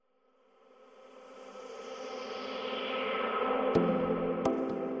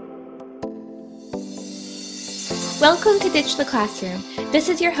Welcome to Ditch the Classroom. This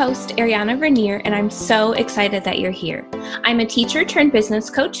is your host, Ariana Vernier, and I'm so excited that you're here. I'm a teacher turned business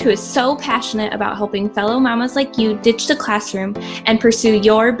coach who is so passionate about helping fellow mamas like you ditch the classroom and pursue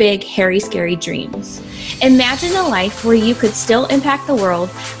your big, hairy, scary dreams. Imagine a life where you could still impact the world,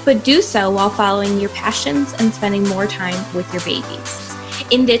 but do so while following your passions and spending more time with your babies.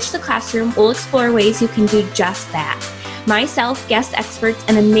 In Ditch the Classroom, we'll explore ways you can do just that. Myself, guest experts,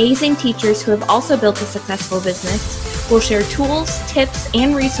 and amazing teachers who have also built a successful business will share tools, tips,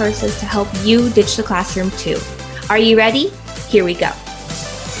 and resources to help you ditch the classroom too. Are you ready? Here we go.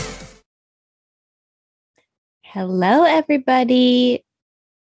 Hello, everybody.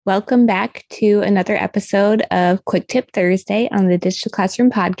 Welcome back to another episode of Quick Tip Thursday on the Ditch the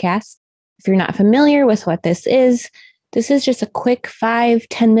Classroom podcast. If you're not familiar with what this is just a quick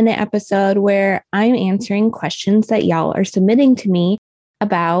 5-10 minute episode where I'm answering questions that y'all are submitting to me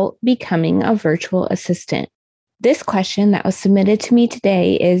about becoming a virtual assistant. This question that was submitted to me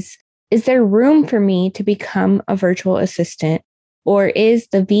today is there room for me to become a virtual assistant, or is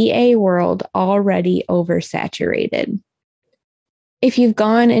the VA world already oversaturated? If you've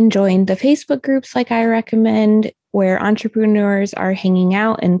gone and joined the Facebook groups like I recommend, where entrepreneurs are hanging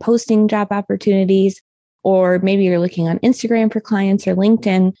out and posting job opportunities, or maybe you're looking on Instagram for clients or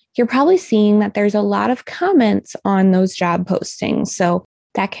LinkedIn, you're probably seeing that there's a lot of comments on those job postings. So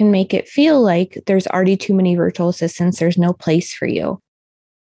that can make it feel like there's already too many virtual assistants. There's no place for you.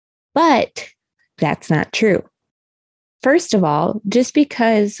 But that's not true. First of all, just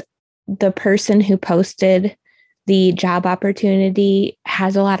because the person who posted the job opportunity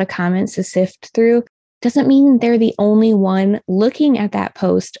has a lot of comments to sift through doesn't mean they're the only one looking at that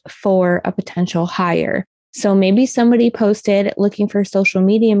post for a potential hire. So maybe somebody posted looking for a social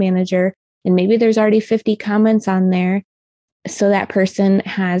media manager, and maybe there's already 50 comments on there. So that person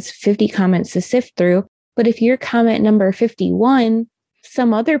has 50 comments to sift through. But if you're comment number 51,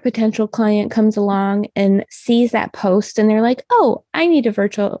 some other potential client comes along and sees that post and they're like, oh, I need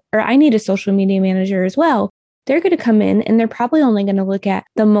a social media manager as well. They're going to come in and they're probably only going to look at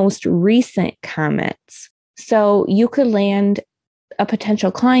the most recent comments. So you could land a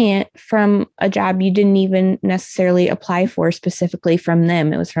potential client from a job you didn't even necessarily apply for specifically from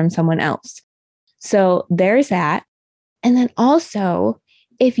them. It was from someone else. So there's that. And then also,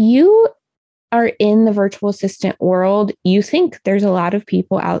 if you are in the virtual assistant world, you think there's a lot of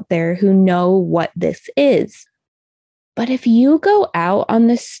people out there who know what this is. But if you go out on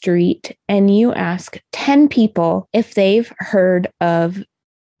the street and you ask 10 people if they've heard of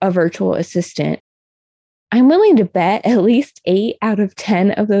a virtual assistant, I'm willing to bet at least 8 out of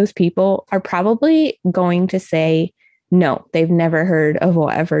 10 of those people are probably going to say, no, they've never heard of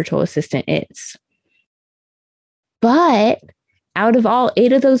what a virtual assistant is. But out of all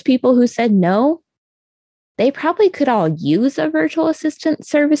 8 of those people who said no, they probably could all use a virtual assistant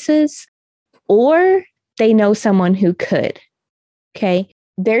services, or they know someone who could. Okay.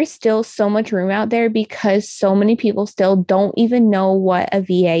 There's still so much room out there because so many people still don't even know what a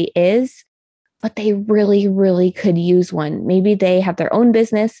VA is, but they really, really could use one. Maybe they have their own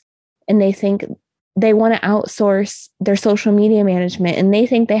business and they think they want to outsource their social media management and they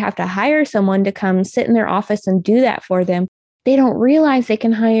think they have to hire someone to come sit in their office and do that for them. They don't realize they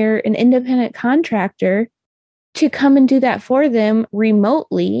can hire an independent contractor to come and do that for them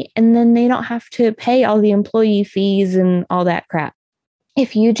remotely, and then they don't have to pay all the employee fees and all that crap.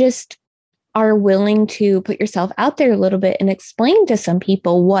 If you just are willing to put yourself out there a little bit and explain to some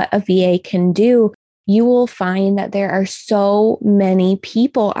people what a VA can do, you will find that there are so many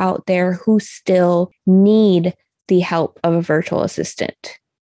people out there who still need the help of a virtual assistant.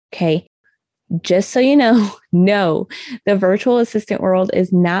 Okay. Just so you know, no, the virtual assistant world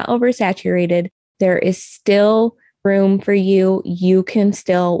is not oversaturated. There is still room for you. You can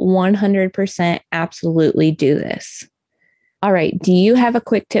still 100% absolutely do this. All right. Do you have a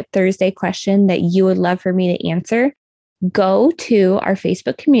Quick Tip Thursday question that you would love for me to answer? Go to our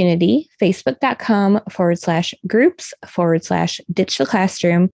Facebook community, facebook.com/groups/ditch the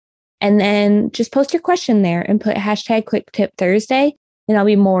classroom, and then just post your question there and put hashtag Quick Tip Thursday, and I'll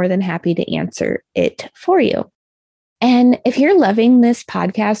be more than happy to answer it for you. And if you're loving this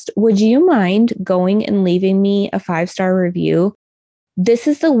podcast, would you mind going and leaving me a 5-star review? This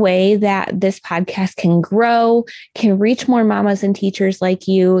is the way that this podcast can grow, can reach more mamas and teachers like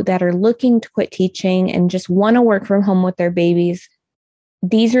you that are looking to quit teaching and just want to work from home with their babies.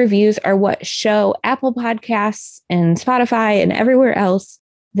 These reviews are what show Apple Podcasts and Spotify and everywhere else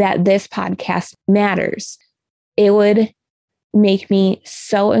that this podcast matters. It would make me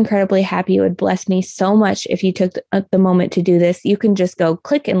so incredibly happy. It would bless me so much if you took the moment to do this. You can just go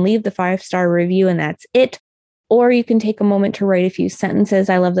click and leave the 5-star review, and that's it. Or you can take a moment to write a few sentences.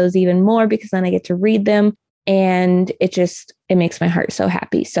 I love those even more because then I get to read them and it makes my heart so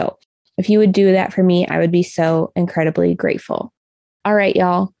happy. So if you would do that for me, I would be so incredibly grateful. All right,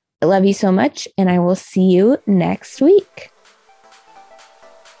 y'all. I love you so much, and I will see you next week.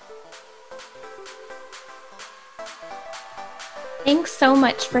 Thanks so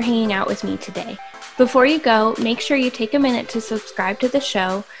much for hanging out with me today. Before you go, make sure you take a minute to subscribe to the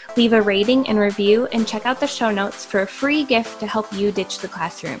show, leave a rating and review, and check out the show notes for a free gift to help you ditch the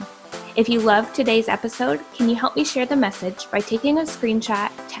classroom. If you loved today's episode, can you help me share the message by taking a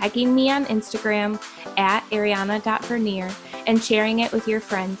screenshot, tagging me on Instagram at ariana.vernier, and sharing it with your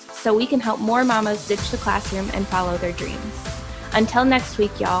friends so we can help more mamas ditch the classroom and follow their dreams. Until next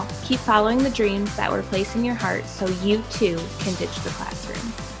week, y'all, keep following the dreams that were placed in your heart so you too can ditch the classroom.